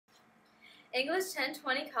English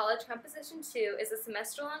 1020 College Composition 2 is a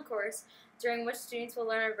semester-long course during which students will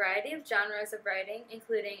learn a variety of genres of writing,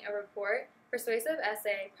 including a report, persuasive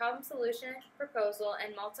essay, problem solution, proposal,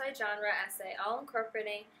 and multi-genre essay, all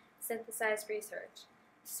incorporating synthesized research.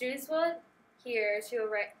 Students will adhere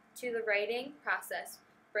to the writing process,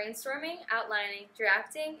 brainstorming, outlining,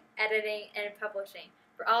 drafting, editing, and publishing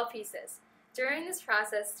for all pieces. During this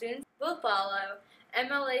process, students will follow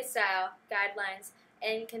MLA-style guidelines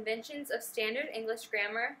and conventions of standard English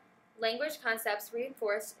grammar. Language concepts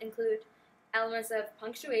reinforced include elements of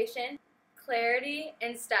punctuation, clarity,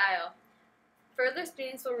 and style. Further,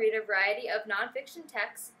 students will read a variety of nonfiction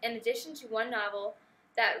texts in addition to one novel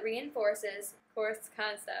that reinforces course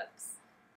concepts.